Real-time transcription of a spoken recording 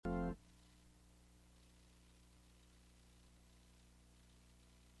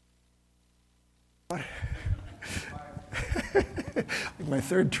Like my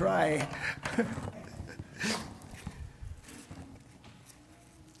third try.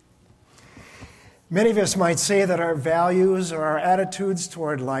 Many of us might say that our values or our attitudes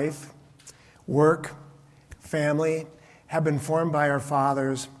toward life, work, family, have been formed by our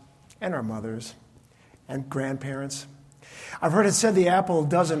fathers and our mothers and grandparents. I've heard it said the apple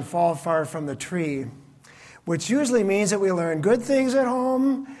doesn't fall far from the tree, which usually means that we learn good things at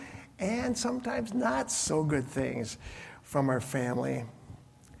home and sometimes not so good things from our family.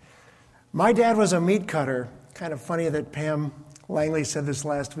 My dad was a meat cutter. Kind of funny that Pam Langley said this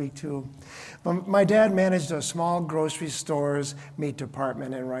last week too. But my dad managed a small grocery store's meat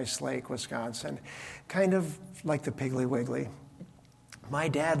department in Rice Lake, Wisconsin, kind of like the Piggly Wiggly. My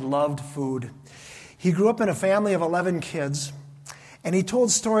dad loved food. He grew up in a family of 11 kids, and he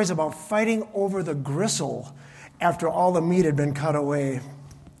told stories about fighting over the gristle after all the meat had been cut away.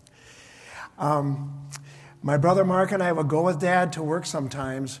 My brother Mark and I would go with Dad to work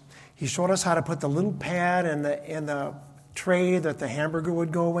sometimes. He showed us how to put the little pad in the tray that the hamburger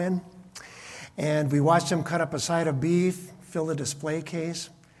would go in. And we watched him cut up a side of beef, fill the display case.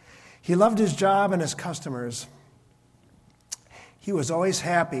 He loved his job and his customers. He was always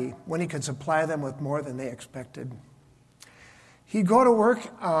happy when he could supply them with more than they expected. He'd go to work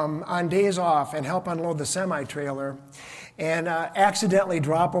on days off and help unload the semi-trailer and accidentally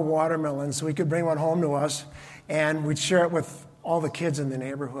drop a watermelon so he could bring one home to us, and we'd share it with all the kids in the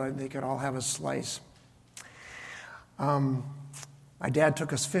neighborhood. They could all have a slice. My dad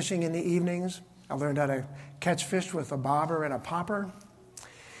took us fishing in the evenings. I learned how to catch fish with a bobber and a popper.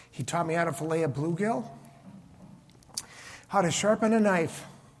 He taught me how to fillet a bluegill, how to sharpen a knife.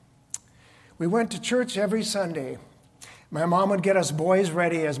 We went to church every Sunday. My mom would get us boys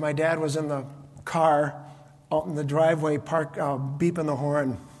ready as my dad was in the car out in the driveway, beeping the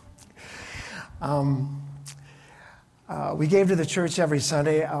horn. We gave to the church every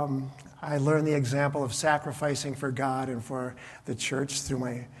Sunday. I learned the example of sacrificing for God and for the church through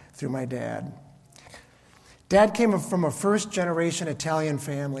my dad. Dad came from a first-generation Italian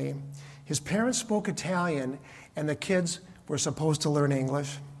family. His parents spoke Italian, and the kids were supposed to learn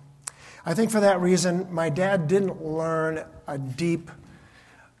English. I think for that reason, my dad didn't learn a deep,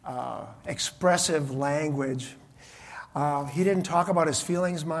 expressive language. He didn't talk about his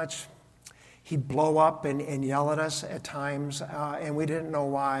feelings much. He'd blow up and yell at us at times, and we didn't know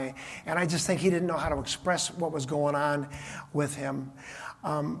why. And I just think he didn't know how to express what was going on with him.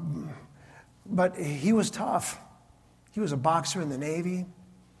 But he was tough. He was a boxer in the Navy.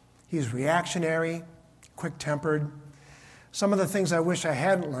 He was reactionary, quick-tempered. Some of the things I wish I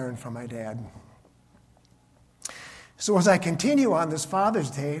hadn't learned from my dad. So as I continue on this Father's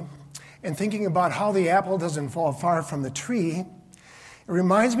Day and thinking about how the apple doesn't fall far from the tree, it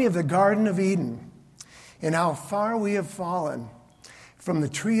reminds me of the Garden of Eden and how far we have fallen from the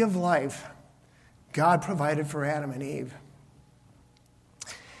tree of life God provided for Adam and Eve.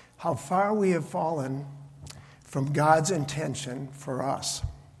 How far we have fallen from God's intention for us.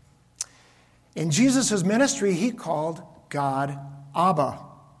 In Jesus' ministry, he called God Abba,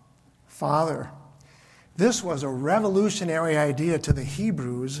 Father. This was a revolutionary idea to the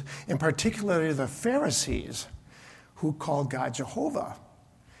Hebrews, and particularly the Pharisees, who called God Jehovah.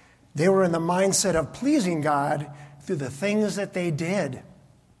 They were in the mindset of pleasing God through the things that they did,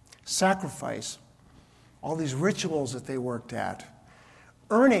 sacrifice, all these rituals that they worked at,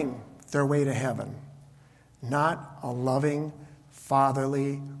 earning their way to heaven, not a loving,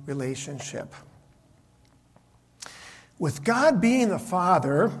 fatherly relationship. With God being the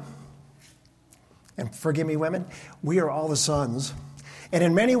Father, and forgive me, women, we are all the sons. And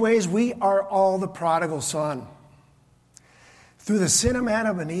in many ways, we are all the prodigal son. Through the sin of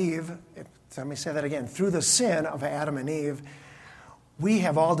Adam and Eve, let me say that again, through the sin of Adam and Eve, we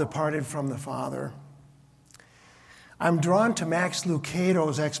have all departed from the Father. I'm drawn to Max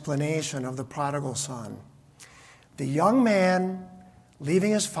Lucado's explanation of the prodigal son. The young man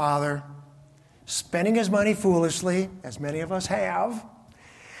leaving his father, spending his money foolishly, as many of us have,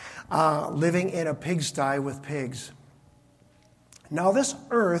 living in a pigsty with pigs. Now this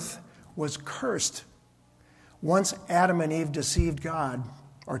earth was cursed once Adam and Eve deceived God,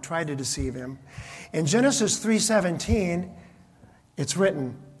 or tried to deceive him. In Genesis 3:17, it's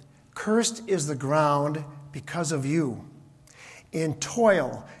written, "Cursed is the ground because of you. In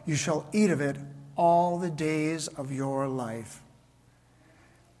toil you shall eat of it all the days of your life."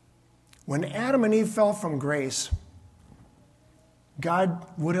 When Adam and Eve fell from grace, God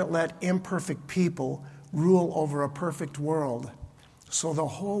wouldn't let imperfect people rule over a perfect world. So the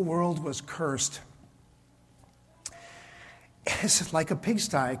whole world was cursed. It's like a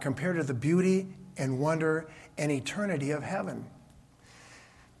pigsty compared to the beauty and wonder and eternity of heaven.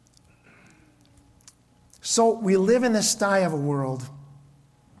 So we live in the sty of a world.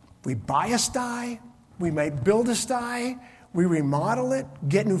 We buy a sty, we might build a sty, we remodel it,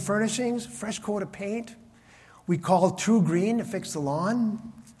 get new furnishings, fresh coat of paint. We call True Green to fix the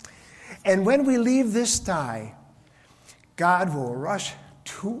lawn. And when we leave this sty, God will rush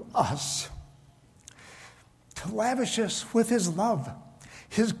to us to lavish us with his love,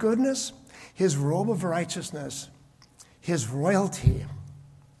 his goodness, his robe of righteousness, his royalty,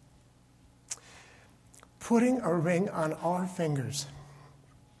 putting a ring on our fingers.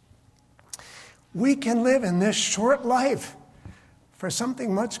 We can live in this short life for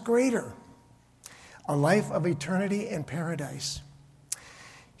something much greater, a life of eternity in paradise.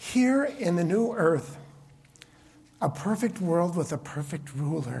 Here in the new earth, a perfect world with a perfect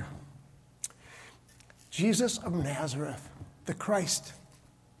ruler, Jesus of Nazareth, the Christ.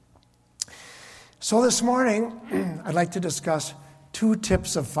 So this morning, I'd like to discuss 2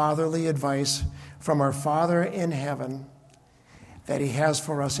 tips of fatherly advice from our Father in heaven that he has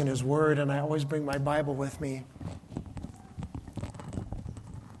for us in his word, and I always bring my Bible with me.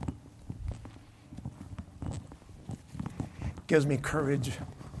 Gives me courage.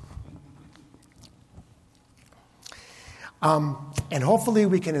 And hopefully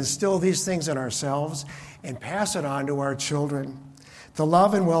we can instill these things in ourselves and pass it on to our children, the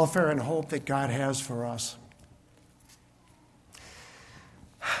love and welfare and hope that God has for us.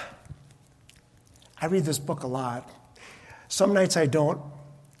 I read this book a lot. Some nights I don't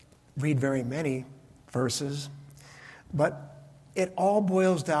read very many verses, but it all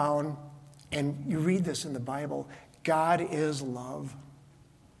boils down, and you read this in the Bible, God is love.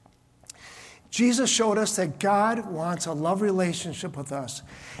 Jesus showed us that God wants a love relationship with us.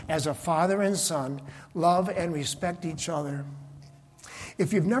 As a father and son, love and respect each other.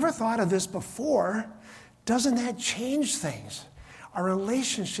 If you've never thought of this before, doesn't that change things? Our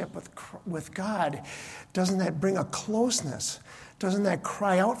relationship with God, doesn't that bring a closeness? Doesn't that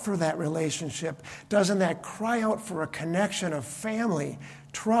cry out for that relationship? Doesn't that cry out for a connection of family,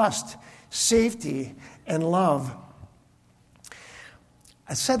 trust, safety, and love?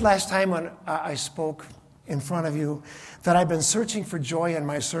 I said last time when I spoke in front of you that I've been searching for joy in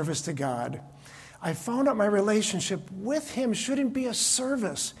my service to God. I found out my relationship with him shouldn't be a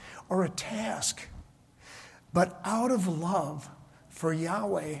service or a task, but out of love for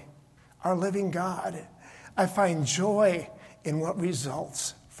Yahweh, our living God, I find joy in what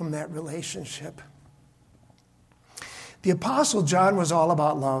results from that relationship. The Apostle John was all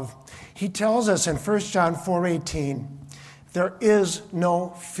about love. He tells us in 1 John 4:18, there is no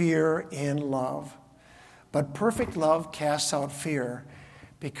fear in love, but perfect love casts out fear,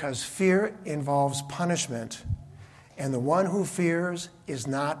 because fear involves punishment, and the one who fears is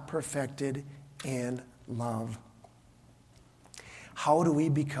not perfected in love. How do we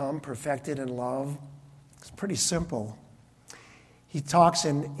become perfected in love? It's pretty simple. He talks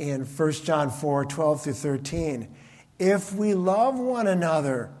in 1 John 4:12-13. If we love one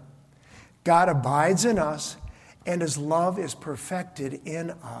another, God abides in us, and his love is perfected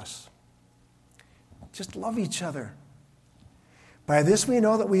in us. Just love each other. By this we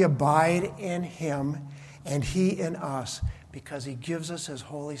know that we abide in him and he in us, because he gives us his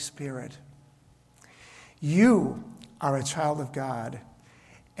Holy Spirit. You are a child of God,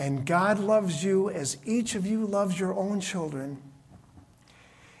 and God loves you as each of you loves your own children.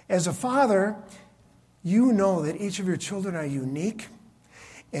 As a father, you know that each of your children are unique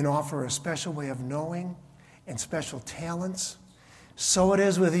and offer a special way of knowing and special talents. So it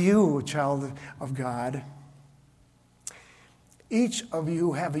is with you, child of God. Each of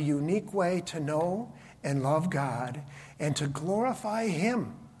you have a unique way to know and love God and to glorify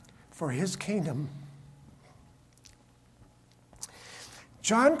him for his kingdom.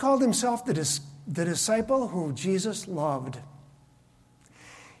 John called himself the disciple who Jesus loved.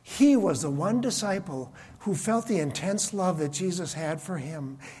 He was the one disciple who felt the intense love that Jesus had for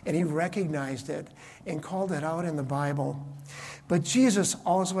him, and he recognized it and called it out in the Bible. But Jesus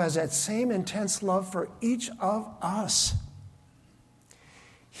also has that same intense love for each of us.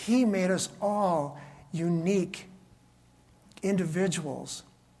 He made us all unique individuals.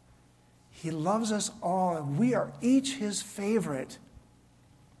 He loves us all, and we are each his favorite.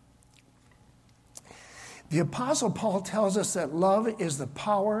 The Apostle Paul tells us that love is the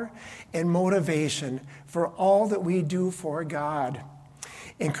power and motivation for all that we do for God.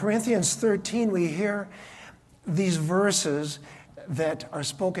 In Corinthians 13, we hear these verses that are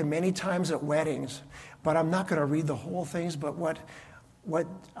spoken many times at weddings, but I'm not going to read the whole things, but what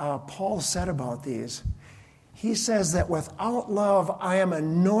Paul said about these. He says that without love, I am a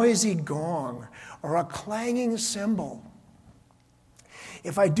noisy gong or a clanging cymbal.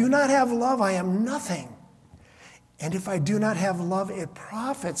 If I do not have love, I am nothing. And if I do not have love, it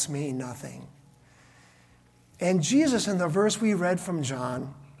profits me nothing. And Jesus, in the verse we read from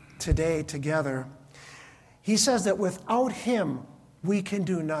John today together, he says that without him, we can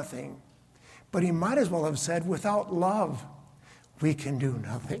do nothing. But he might as well have said, without love, we can do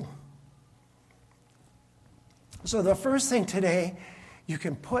nothing. So the first thing today you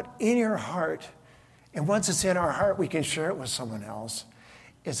can put in your heart, and once it's in our heart, we can share it with someone else,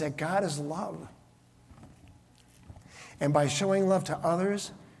 is that God is love. And by showing love to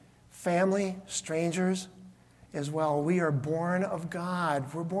others, family, strangers as well, we are born of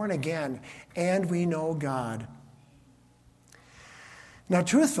God. We're born again, and we know God. Now,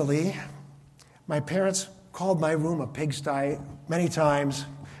 truthfully, my parents called my room a pigsty many times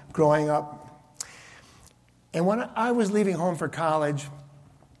growing up. And when I was leaving home for college,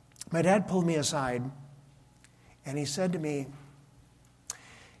 my dad pulled me aside, and he said to me,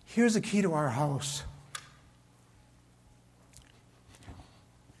 "Here's the key to our house.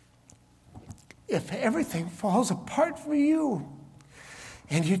 If everything falls apart for you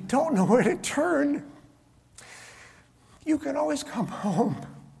and you don't know where to turn, you can always come home.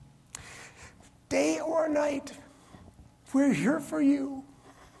 Day or night, we're here for you."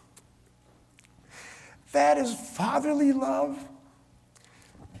 That is fatherly love.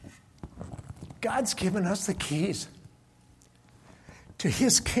 God's given us the keys to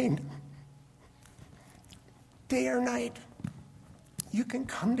his kingdom. Day or night, you can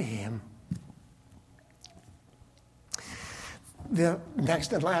come to him. The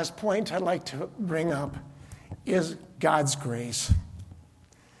next and last point I'd like to bring up is God's grace.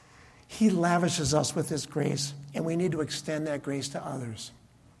 He lavishes us with his grace, and we need to extend that grace to others.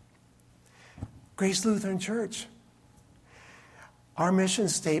 Grace Lutheran Church, our mission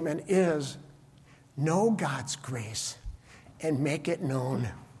statement is know God's grace and make it known.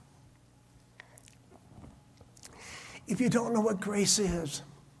 If you don't know what grace is,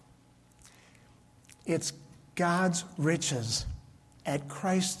 it's God's riches at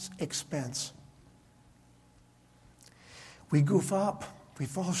Christ's expense. We goof up, we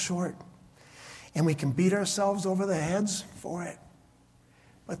fall short, and we can beat ourselves over the heads for it.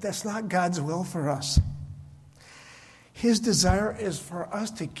 But that's not God's will for us. His desire is for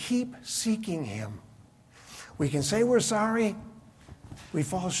us to keep seeking him. We can say we're sorry, we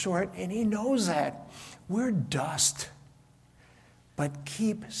fall short, and he knows that. We're dust, but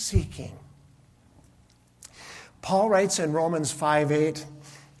keep seeking. Paul writes in Romans 5:8,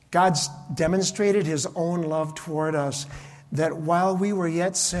 God's demonstrated his own love toward us, that while we were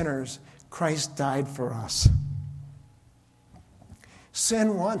yet sinners, Christ died for us.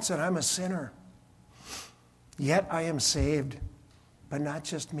 Sin once, and I'm a sinner. Yet I am saved, but not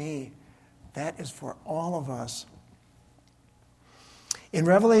just me. That is for all of us. In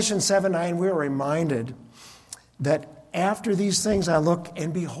Revelation 7:9, we are reminded that after these things I looked,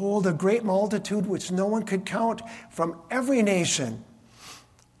 and behold, a great multitude which no one could count, from every nation,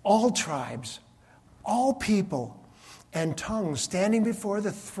 all tribes, all people, and tongues, standing before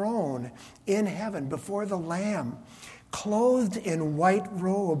the throne in heaven, before the Lamb, clothed in white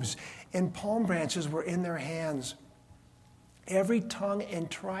robes, and palm branches were in their hands. Every tongue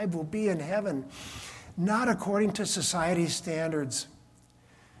and tribe will be in heaven, not according to society's standards,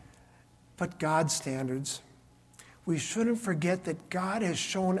 but God's standards. We shouldn't forget that God has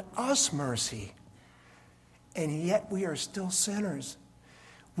shown us mercy, and yet we are still sinners.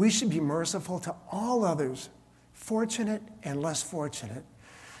 We should be merciful to all others, fortunate and less fortunate,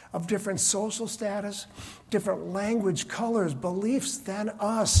 of different social status, different language, colors, beliefs than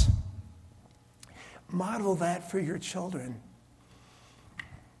us. Model that for your children.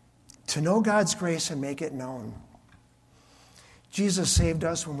 To know God's grace and make it known. Jesus saved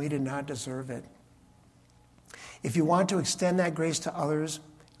us when we did not deserve it. If you want to extend that grace to others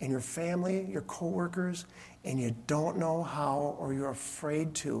in your family, your coworkers, and you don't know how or you're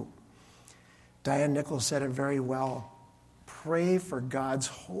afraid to, Diane Nichols said it very well. Pray for God's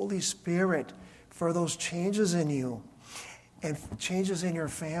Holy Spirit for those changes in you and changes in your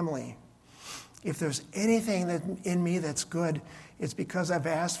family. If there's anything that in me that's good, it's because I've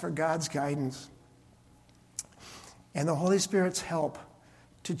asked for God's guidance and the Holy Spirit's help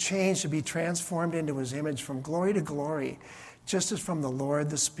to change, to be transformed into his image from glory to glory, just as from the Lord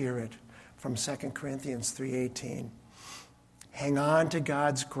the Spirit, from 2 Corinthians 3:18. Hang on to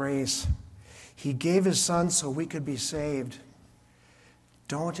God's grace. He gave his son so we could be saved.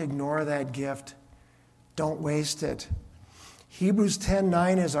 Don't ignore that gift. Don't waste it. Hebrews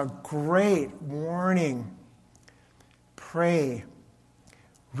 10:9 is a great warning. pray,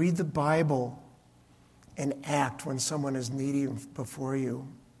 read the Bible, and act when someone is needy before you.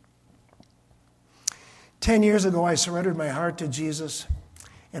 10 years ago, I surrendered my heart to Jesus,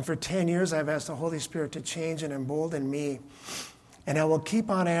 and for 10 years, I've asked the Holy Spirit to change and embolden me, and I will keep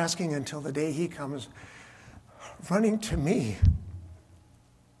on asking until the day He comes running to me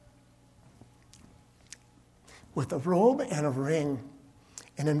with a robe and a ring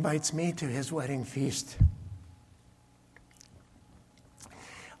and invites me to His wedding feast.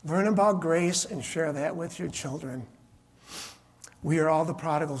 Learn about grace and share that with your children. We are all the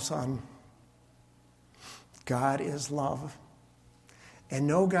prodigal son. God is love. And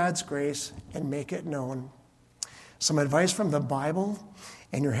know God's grace and make it known. Some advice from the Bible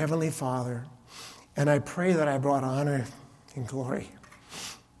and your Heavenly Father. And I pray that I brought honor and glory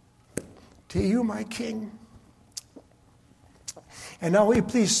to you, my King. And now will you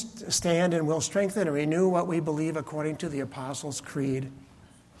please stand, and we'll strengthen and renew what we believe according to the Apostles' Creed.